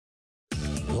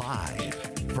Live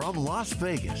from Las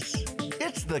Vegas,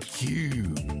 it's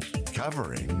theCUBE,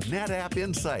 covering NetApp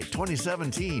Insight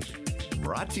 2017.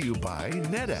 Brought to you by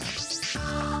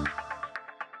NetApp.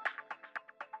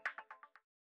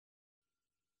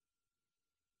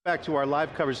 Back to our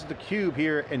live coverage. This is theCUBE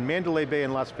here in Mandalay Bay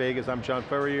in Las Vegas. I'm John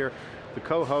Furrier, the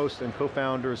co-host and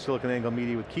co-founder of SiliconANGLE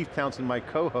Media with Keith Townsend, my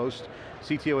co-host,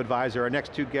 CTO advisor. Our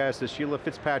next two guests is Sheila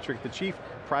FitzPatrick, the Chief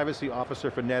Privacy Officer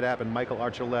for NetApp, and Michael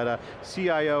Archuleta,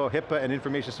 CIO, HIPAA and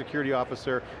Information Security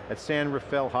Officer at San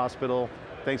Rafael Hospital.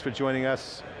 Thanks for joining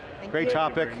us. Great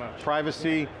topic,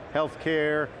 privacy,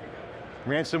 healthcare,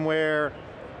 ransomware,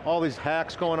 all these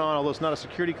hacks going on, although it's not a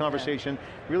security conversation,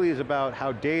 really is about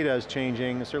how data is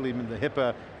changing. Certainly the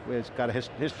HIPAA has got a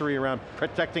history around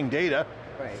protecting data,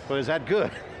 but is that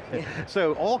good?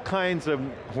 So all kinds of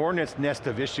hornet's nest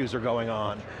of issues are going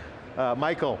on.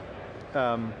 Michael,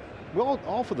 well,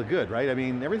 all for the good, right? I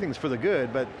mean, everything's for the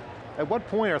good, but at what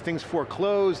point are things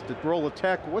foreclosed, the role of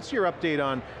tech? What's your update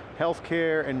on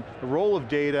healthcare and the role of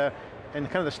data and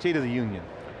kind of the state of the union?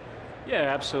 Yeah,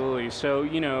 absolutely. So,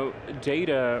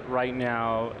 data right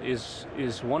now is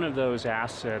one of those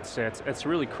assets that's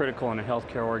really critical in a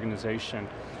healthcare organization.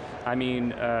 I mean,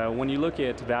 when you look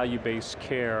at value-based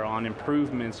care on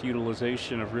improvements,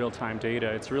 utilization of real-time data,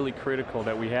 it's really critical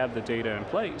that we have the data in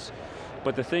place.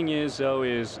 But the thing is, though,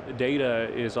 is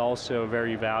data is also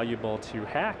very valuable to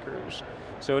hackers.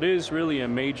 So it is really a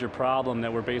major problem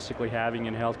that we're basically having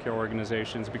in healthcare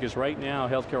organizations, because right now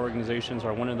healthcare organizations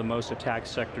are one of the most attacked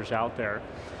sectors out there.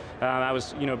 I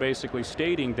was basically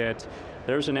stating that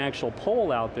there's an actual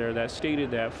poll out there that stated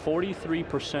that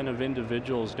 43% of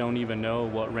individuals don't even know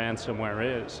what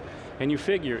ransomware is. And you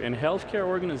figure, in healthcare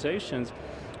organizations,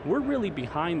 we're really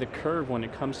behind the curve when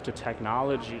it comes to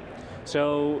technology.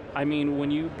 So, I mean, when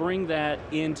you bring that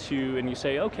into, and you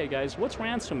say, okay guys, what's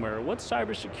ransomware? What's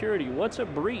cybersecurity? What's a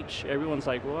breach? Everyone's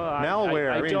like, well,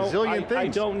 malware, I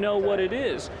don't know what it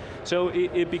is. So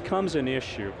it becomes an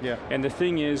issue. Yeah. And the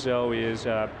thing is, though, is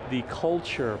the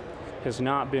culture has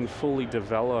not been fully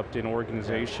developed in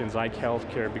organizations like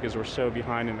healthcare because we're so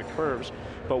behind in the curves.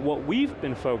 But what we've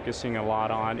been focusing a lot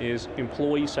on is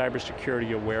employee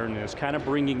cybersecurity awareness, kind of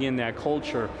bringing in that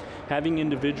culture, having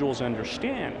individuals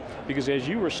understand. Because as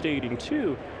you were stating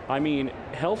too, I mean,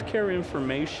 healthcare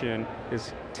information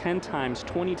is 10 times,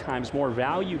 20 times more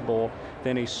valuable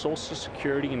than a social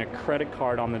security and a credit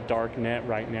card on the dark net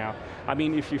right now. I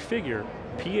mean, if you figure,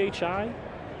 PHI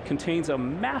contains a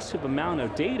massive amount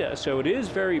of data, so it is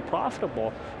very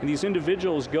profitable. And these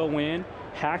individuals go in,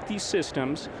 hack these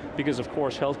systems, because of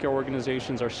course healthcare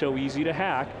organizations are so easy to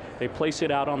hack. They place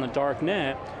it out on the dark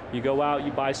net, you go out,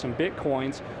 you buy some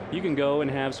Bitcoins, you can go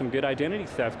and have some good identity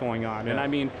theft going on. And I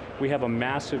mean, we have a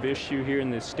massive issue here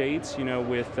in the States,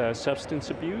 with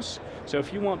substance abuse. So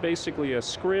if you want basically a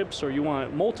scripts, or you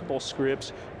want multiple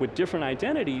scripts with different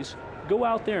identities, go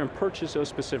out there and purchase those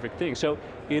specific things. So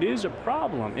it is a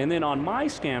problem. And then on my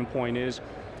standpoint is,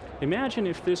 imagine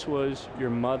if this was your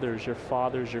mother's, your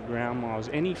father's, your grandma's,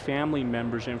 any family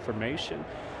member's information.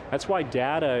 That's why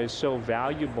data is so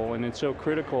valuable, and it's so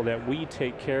critical that we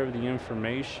take care of the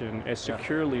information as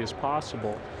securely as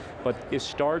possible. But it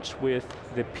starts with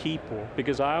the people,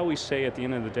 because I always say at the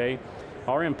end of the day,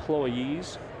 our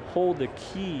employees hold the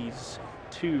keys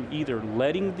to either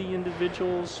letting the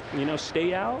individuals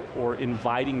stay out or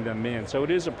inviting them in. So it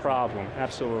is a problem,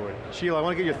 absolutely. Sheila, I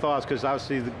want to get your thoughts, because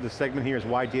obviously the segment here is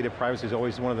why data privacy is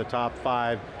always one of the top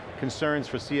 5 concerns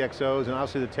for CXOs, and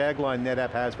obviously the tagline NetApp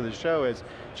has for the show is,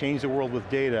 change the world with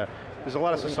data. There's a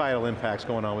lot of societal impacts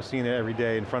going on. We're seeing it every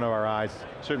day in front of our eyes,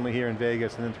 certainly here in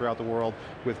Vegas and then throughout the world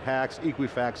with hacks,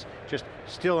 Equifax, just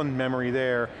still in memory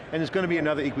there. And there's going to be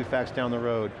another Equifax down the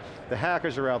road. The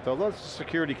hackers are out there, that's a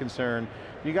security concern.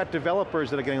 You got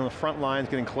developers that are getting on the front lines,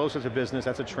 getting closer to business,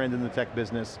 that's a trend in the tech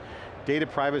business. Data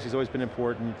privacy has always been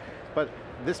important, but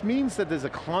this means that there's a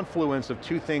confluence of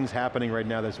two things happening right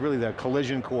now that's really the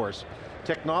collision course.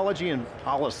 Technology and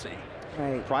policy.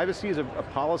 Right. Privacy is a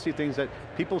policy, things that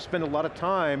people spend a lot of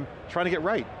time trying to get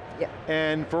right. Yeah.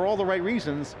 And for all the right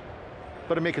reasons,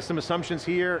 but to make some assumptions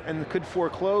here and could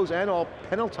foreclose and all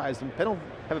penalize them,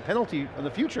 have a penalty in the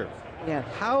future. Yeah.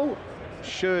 How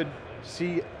should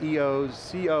CEOs,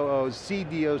 COOs,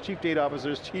 CDOs, Chief Data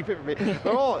Officers, Chief Information,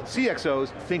 all CXOs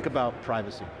think about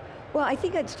privacy? Well, I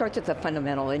think it starts at the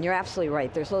fundamental, and you're absolutely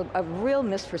right. There's a real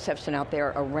misperception out there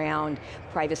around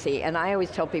privacy, and I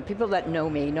always tell people that know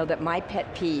me know that my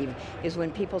pet peeve is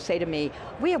when people say to me,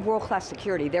 we have world-class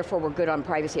security, therefore we're good on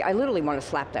privacy. I literally want to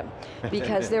slap them,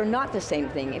 because they're not the same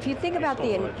thing. If you think about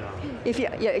you're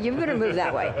going to move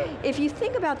that way. If you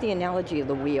think about the analogy of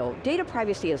the wheel, data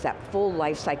privacy is that full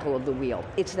life cycle of the wheel.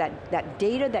 It's that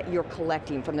data that you're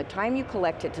collecting from the time you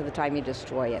collect it to the time you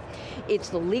destroy it. It's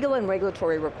the legal and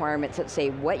regulatory requirements that say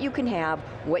what you can have,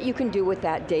 what you can do with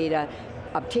that data,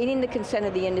 obtaining the consent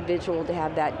of the individual to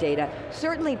have that data.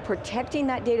 Certainly protecting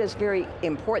that data is very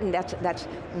important. That's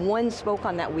one spoke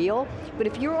on that wheel. But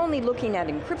if you're only looking at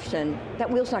encryption, that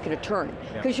wheel's not going to turn.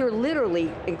 Because you're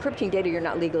literally encrypting data you're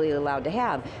not legally allowed to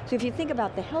have. So if you think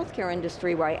about the healthcare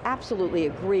industry, where I absolutely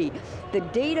agree, the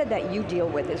data that you deal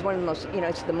with is one of the most,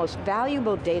 it's the most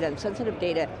valuable data and sensitive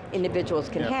data individuals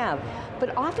can have.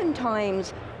 But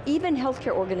oftentimes, even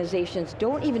healthcare organizations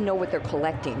don't even know what they're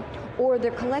collecting, or they're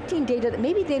collecting data that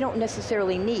maybe they don't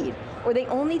necessarily need, or they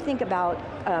only think about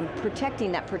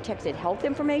protecting that protected health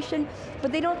information,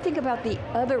 but they don't think about the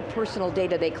other personal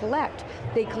data they collect.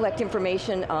 They collect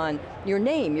information on your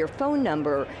name, your phone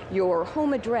number, your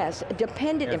home address,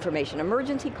 dependent information,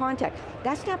 emergency contact.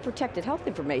 That's not protected health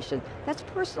information. That's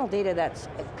personal data that's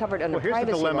covered under privacy laws.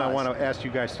 Here's the dilemma I want to ask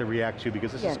you guys to react to,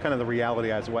 because this is kind of the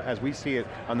reality as we see it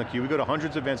on theCUBE. We go to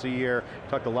hundreds of events a year,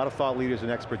 talk to a lot of thought leaders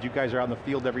and experts. You guys are out in the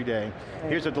field every day.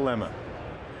 Here's a dilemma.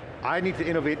 I need to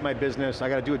innovate my business, I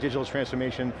got to do a digital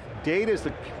transformation. Data is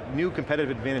the new competitive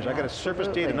advantage. I got to surface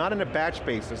data, not in a batch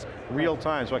basis, real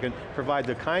time, so I can provide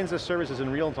the kinds of services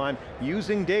in real time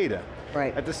using data.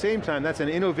 Right. At the same time, that's an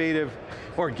innovative,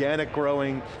 organic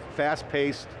growing,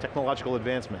 fast-paced technological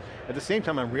advancement. At the same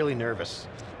time, I'm really nervous,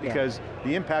 because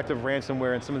the impact of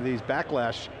ransomware and some of these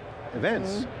backlash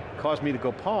events caused me to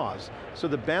go pause. So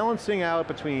the balancing out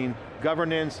between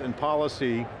governance and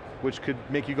policy, which could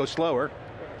make you go slower,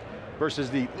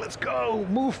 versus the, let's go,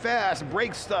 move fast,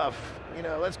 break stuff,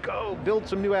 let's go, build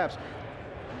some new apps.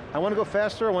 I want to go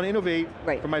faster, I want to innovate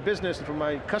for my business and for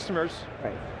my customers,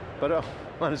 but I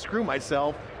want to screw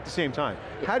myself at the same time.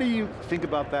 How do you think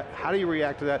about that? How do you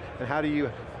react to that? And how do you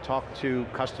talk to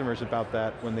customers about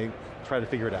that when they try to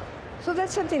figure it out? So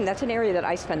that's an area that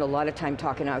I spend a lot of time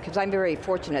talking about, because I'm very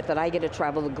fortunate that I get to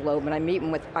travel the globe, and I'm meeting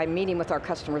with our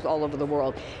customers all over the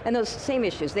world. And those same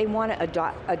issues, they want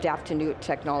to adapt to new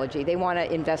technology. They want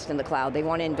to invest in the cloud. They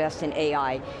want to invest in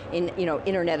AI, in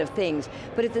Internet of Things.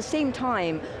 But at the same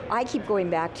time, I keep going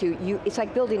back to, it's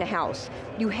like building a house.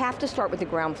 You have to start with the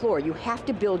ground floor. You have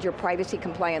to build your privacy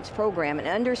compliance program and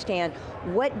understand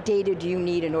what data do you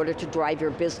need in order to drive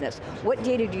your business. What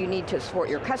data do you need to support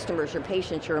your customers, your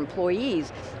patients, your employees?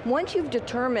 Once you've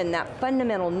determined that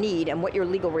fundamental need and what your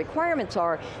legal requirements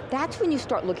are, that's when you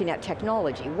start looking at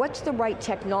technology. What's the right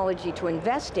technology to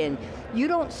invest in? You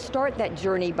don't start that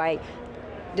journey by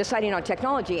deciding on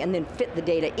technology and then fit the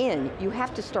data in. You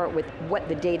have to start with what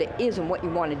the data is and what you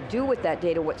want to do with that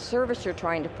data, what service you're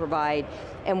trying to provide,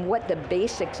 and what the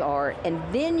basics are, and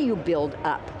then you build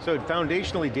up. So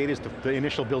foundationally, data is the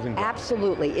initial building block.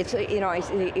 Absolutely. It's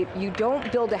you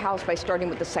don't build a house by starting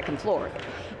with the second floor.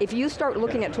 If you start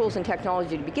looking at tools and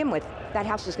technology to begin with, that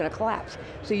house is going to collapse.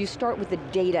 So you start with the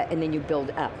data and then you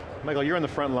build up. Michael, you're on the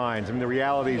front lines. I mean, the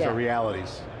realities are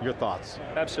realities. Your thoughts?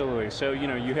 Absolutely. So,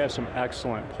 you have some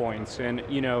excellent points. And,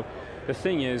 the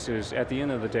thing is at the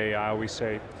end of the day, I always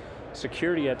say,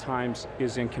 security at times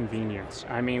is inconvenience.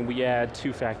 I mean, we add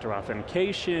two-factor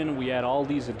authentication, we add all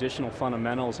these additional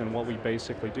fundamentals in what we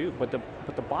basically do. But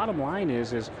the bottom line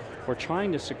is we're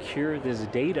trying to secure this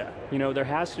data. There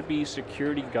has to be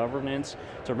security governance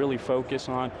to really focus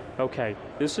on, okay,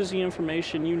 this is the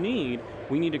information you need.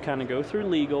 We need to kind of go through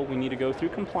legal, we need to go through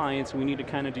compliance, we need to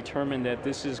kind of determine that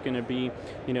this is going to be,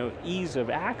 ease of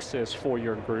access for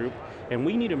your group, and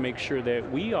we need to make sure that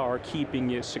we are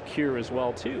keeping it secure as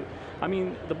well too. I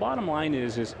mean, the bottom line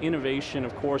is innovation.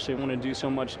 Of course, they want to do so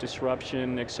much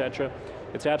disruption, et cetera.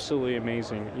 It's absolutely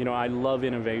amazing. I love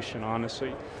innovation,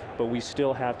 honestly, but we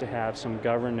still have to have some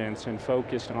governance and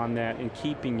focus on that and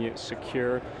keeping it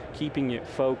secure, keeping it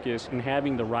focused, and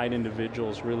having the right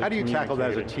individuals really. How do you tackle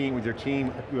that as a team, with your team,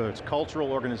 whether it's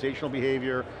cultural, organizational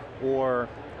behavior, or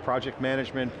project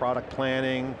management, product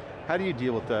planning? How do you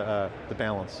deal with the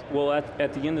balance? Well,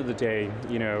 at the end of the day,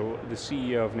 the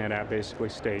CEO of NetApp basically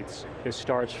states, it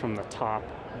starts from the top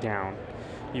down.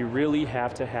 You really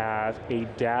have to have a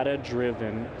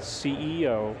data-driven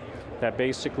CEO that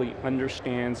basically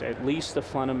understands at least the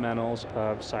fundamentals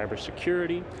of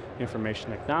cybersecurity, information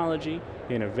technology,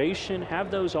 innovation,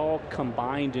 have those all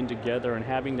combined in together and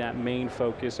having that main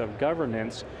focus of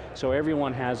governance so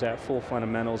everyone has that full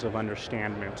fundamentals of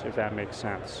understanding, if that makes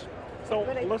sense. So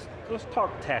let's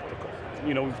talk tactical.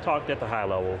 You know, we've talked at the high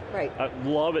level. Right. I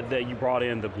love it that you brought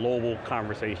in the global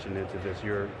conversation into this.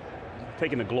 You're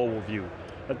taking a global view.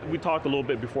 We talked a little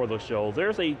bit before the show.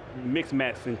 There's a mixed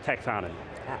match in taxonomy.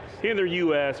 Here in the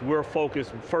US, we're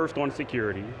focused first on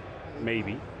security,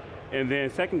 maybe, and then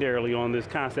secondarily on this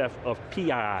concept of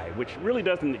PII, which really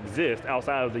doesn't exist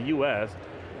outside of the US.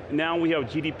 Now we have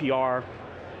GDPR.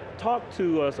 Talk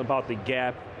to us about the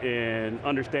gap in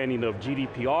understanding of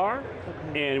GDPR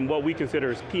and what we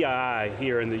consider as PII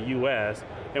here in the US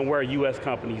and where US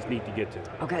companies need to get to.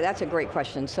 Okay, that's a great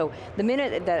question. So the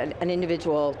minute that an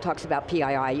individual talks about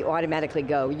PII, you automatically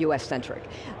go US-centric,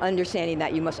 understanding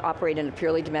that you must operate in a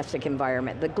purely domestic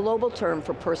environment. The global term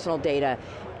for personal data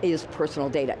is personal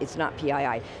data, it's not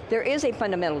PII. There is a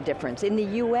fundamental difference. In the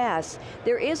US,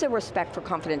 there is a respect for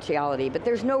confidentiality, but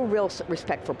there's no real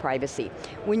respect for privacy.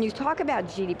 When you talk about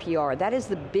GDPR, that is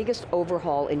the biggest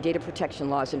overhaul in data protection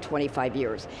laws in 25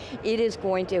 years. It is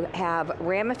going to have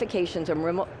ramifications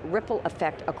and ripple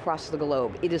effect across the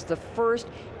globe. It is the first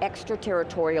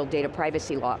extraterritorial data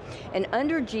privacy law. And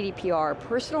under GDPR,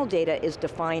 personal data is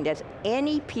defined as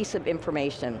any piece of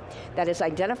information that is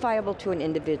identifiable to an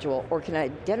individual or can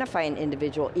identify an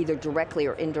individual either directly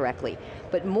or indirectly.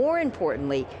 But more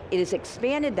importantly, it has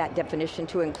expanded that definition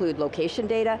to include location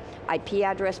data, IP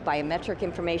address, biometric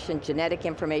information, genetic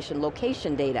information,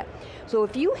 location data. So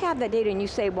if you have that data and you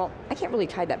say, well, I can't really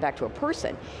tie that back to a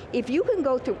person, if you can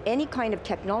go through any kind of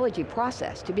technology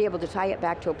process to be able to tie it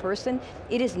back to a person,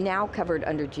 it is now covered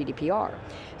under GDPR.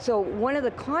 So one of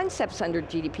the concepts under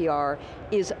GDPR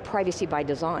is privacy by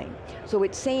design. So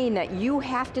it's saying that you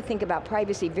have to think about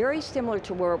privacy very similar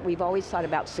to where we've always thought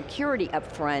about security up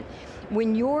front.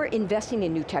 When you're investing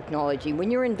in new technology, when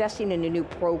you're investing in a new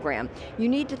program, you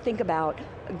need to think about,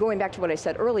 going back to what I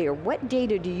said earlier, what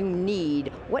data do you need?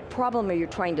 What problem are you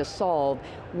trying to solve?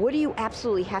 What do you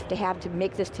absolutely have to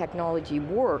make this technology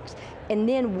work? And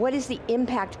then what is the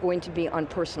impact going to be on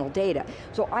personal data?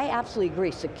 So I absolutely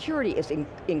agree, security is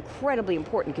incredibly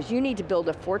important because you need to build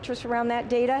a fortress around that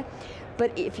data.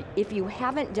 But if you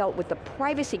haven't dealt with the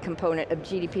privacy component of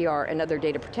GDPR and other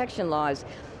data protection laws,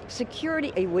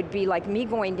 security, it would be like me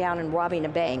going down and robbing a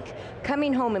bank,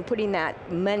 coming home and putting that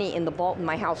money in the vault in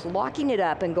my house, locking it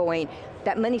up and going,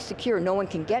 that money's secure, no one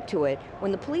can get to it.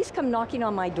 When the police come knocking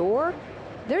on my door,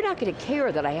 they're not going to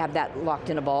care that I have that locked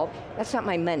in a vault. That's not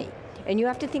my money. And you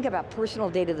have to think about personal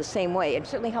data the same way, and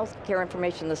certainly healthcare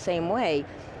information the same way.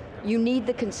 You need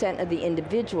the consent of the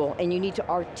individual, and you need to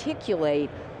articulate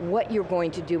what you're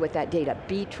going to do with that data.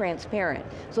 Be transparent.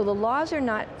 So the laws are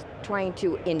not trying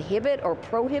to inhibit or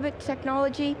prohibit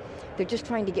technology, they're just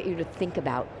trying to get you to think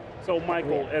about. So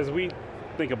Michael, as we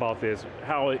think about this,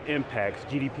 how it impacts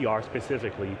GDPR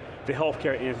specifically, the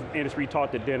healthcare industry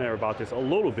talked at dinner about this a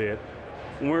little bit.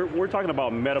 We're talking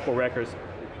about medical records,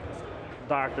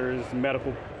 doctors,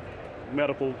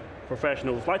 medical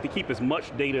professionals like to keep as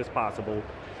much data as possible.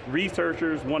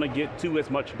 Researchers want to get to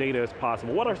as much data as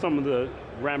possible. What are some of the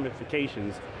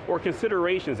ramifications, or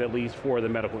considerations at least, for the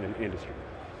medical industry?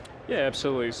 Yeah,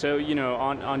 absolutely. So,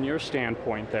 on your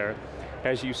standpoint there,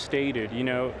 as you stated,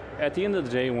 at the end of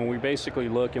the day, when we basically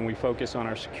look and we focus on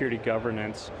our security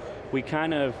governance, we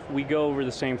go over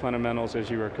the same fundamentals as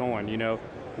you were going.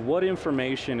 What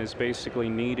information is basically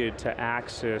needed to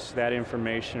access that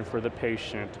information for the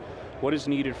patient? What is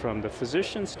needed from the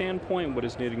physician standpoint? What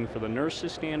is needed from the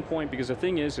nurse's standpoint? Because the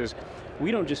thing is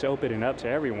we don't just open it up to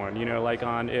everyone. Like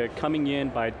on coming in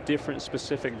by different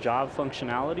specific job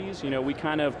functionalities, we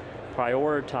kind of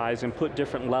prioritize and put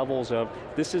different levels of,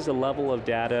 this is the level of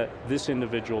data this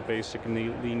individual basically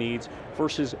needs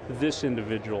versus this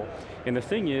individual. And the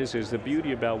thing is the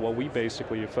beauty about what we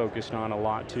basically have focused on a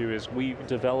lot too is we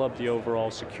developed the overall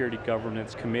security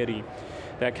governance committee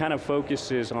that kind of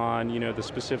focuses on the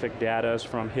specific data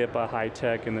from HIPAA,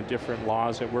 high-tech, and the different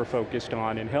laws that we're focused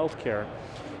on in healthcare.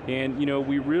 And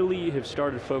we really have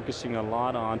started focusing a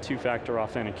lot on two-factor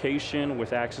authentication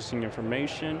with accessing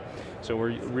information. So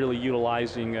we're really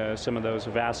utilizing some of those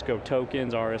Vasco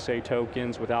tokens, RSA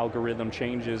tokens with algorithm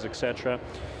changes, et cetera.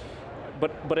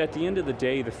 But at the end of the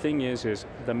day, the thing is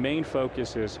the main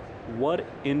focus is what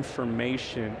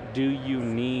information do you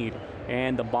need?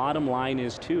 And the bottom line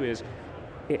is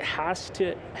it has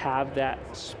to have that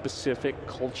specific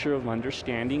culture of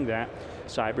understanding that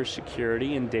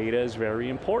cybersecurity and data is very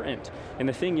important. And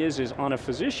the thing is on a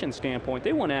physician standpoint,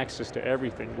 they want access to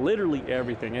everything, literally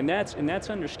everything. And that's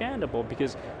understandable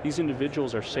because these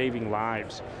individuals are saving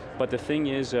lives. But the thing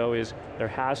is though, is there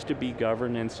has to be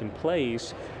governance in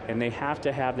place, and they have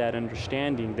to have that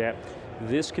understanding that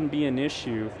this can be an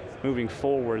issue moving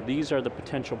forward. These are the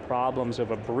potential problems of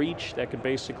a breach that could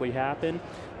basically happen.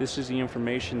 This is the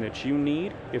information that you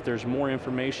need. If there's more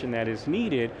information that is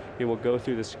needed, it will go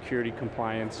through the Security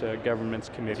Compliance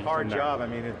Governance Committee. It's a hard job. I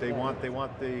mean, if they want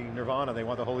the nirvana, they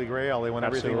want the holy grail, they want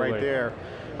everything right there.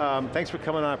 Thanks for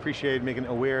coming on, I appreciate making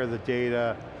aware of the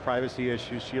data, privacy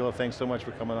issues. Sheila, thanks so much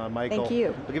for coming on. Michael, thank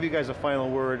you. I'll give you guys a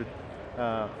final word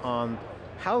on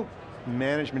how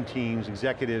management teams,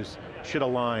 executives, should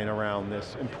align around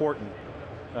this important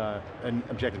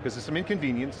objective, because there's some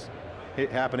inconvenience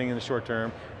happening in the short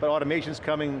term, but automation's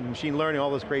coming, machine learning,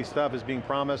 all this great stuff is being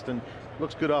promised and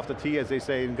looks good off the tee, as they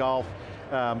say in golf,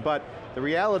 but the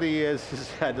reality is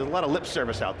there's a lot of lip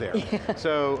service out there. Yeah.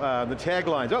 So the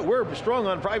taglines, oh, we're strong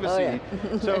on privacy.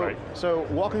 Oh, yeah. So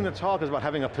walking the talk is about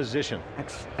having a position.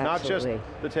 Absolutely. Not just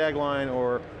the tagline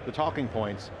or the talking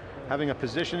points, having a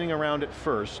positioning around it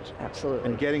first. Absolutely.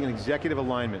 And getting an executive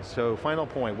alignment. So final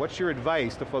point, what's your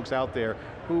advice to folks out there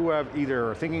who have either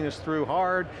are thinking this through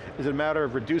hard? Is it a matter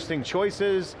of reducing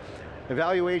choices?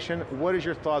 Evaluation, what is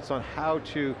your thoughts on how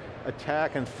to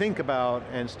attack and think about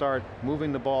and start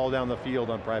moving the ball down the field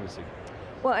on privacy?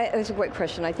 Well, that's a great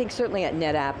question. I think certainly at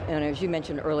NetApp, and as you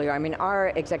mentioned earlier, I mean, our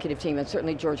executive team, and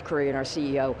certainly George Curry and our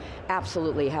CEO,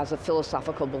 absolutely has a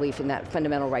philosophical belief in that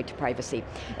fundamental right to privacy,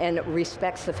 and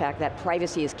respects the fact that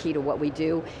privacy is key to what we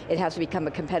do. It has to become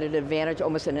a competitive advantage,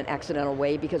 almost in an accidental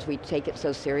way, because we take it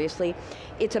so seriously.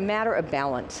 It's a matter of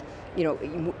balance. You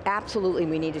know, absolutely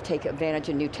we need to take advantage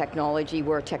of new technology.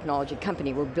 We're a technology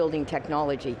company, we're building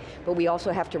technology, but we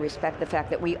also have to respect the fact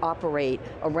that we operate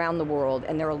around the world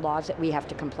and there are laws that we have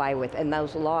to comply with, and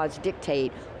those laws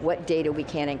dictate what data we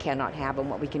can and cannot have and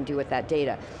what we can do with that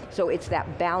data. So it's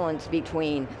that balance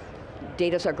between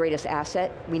data's our greatest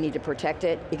asset, we need to protect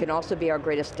it. It can also be our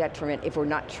greatest detriment if we're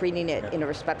not treating it in a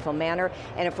respectful manner,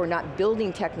 and if we're not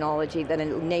building technology that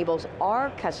enables our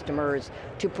customers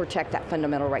to protect that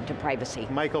fundamental right to privacy.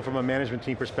 Michael, from a management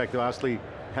team perspective, obviously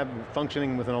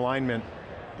functioning with an alignment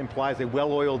implies a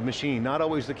well-oiled machine. Not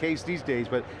always the case these days,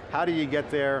 but how do you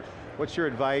get there? What's your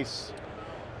advice?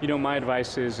 You know, my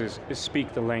advice is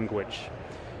speak the language.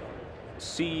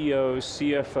 CEOs,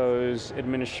 CFOs,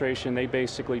 administration, they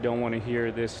basically don't want to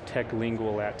hear this tech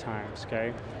lingual at times,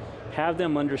 okay? Have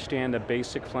them understand the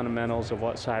basic fundamentals of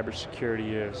what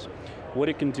cybersecurity is, what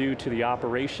it can do to the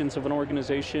operations of an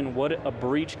organization, what a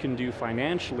breach can do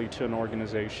financially to an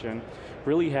organization,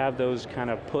 really have those kind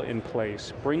of put in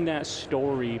place. Bring that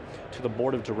story to the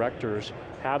board of directors,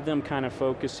 have them kind of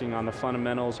focusing on the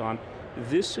fundamentals on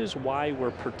this is why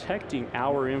we're protecting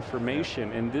our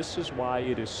information, and this is why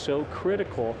it is so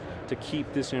critical to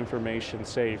keep this information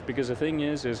safe. Because the thing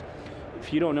is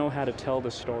if you don't know how to tell the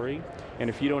story, and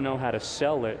if you don't know how to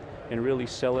sell it, and really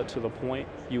sell it to the point,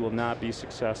 you will not be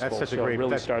successful. That's such a great,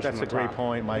 that's a great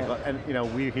point, Michael. Yeah. And you know,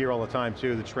 we hear all the time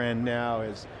too, the trend now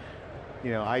is,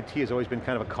 you know, IT has always been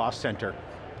kind of a cost center.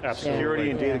 Absolutely. Security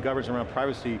and data governance around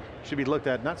privacy should be looked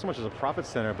at not so much as a profit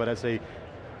center, but as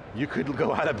you could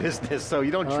go out of business, so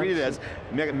you don't treat it as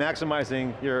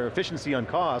maximizing your efficiency on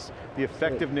cost. The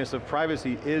effectiveness of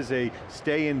privacy is a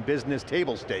stay in business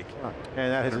table stake,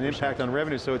 and that has an impact on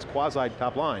revenue, so it's quasi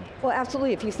top line. Well,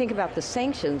 absolutely, if you think about the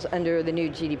sanctions under the new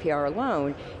GDPR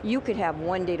alone, you could have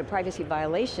one data privacy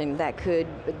violation that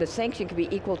the sanction could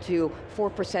be equal to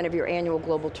 4% of your annual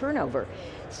global turnover.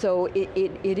 So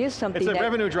it is something It's a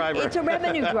revenue driver. It's a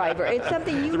revenue driver. It's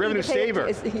something you It's a revenue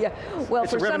saver. Yeah. Well,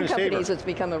 for some companies it's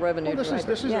become a revenue driver.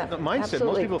 This is the mindset. Absolutely.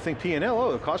 Most people think P&L,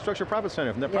 oh, cost structure, profit center.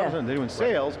 If they're profit center, they're doing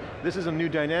sales. This is a new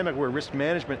dynamic where risk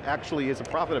management actually is a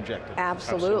profit objective.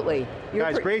 Absolutely.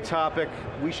 Guys, great topic.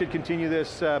 We should continue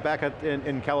this back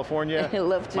in California. I'd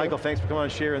love to. Michael, thanks for coming on,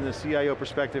 sharing the CIO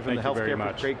perspective and the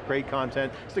healthcare. Great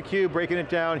content. It's theCUBE, breaking it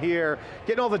down here,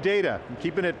 getting all the data, and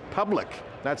keeping it public.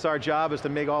 That's our job, is to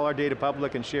make all our data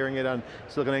public and sharing it on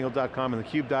SiliconANGLE.com and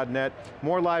theCUBE.net.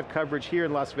 More live coverage here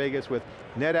in Las Vegas with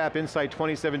NetApp Insight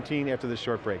 2017 after this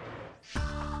short break.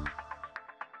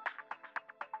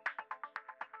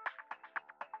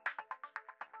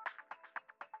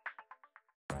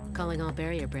 Calling all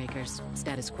barrier breakers,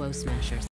 status quo smashers.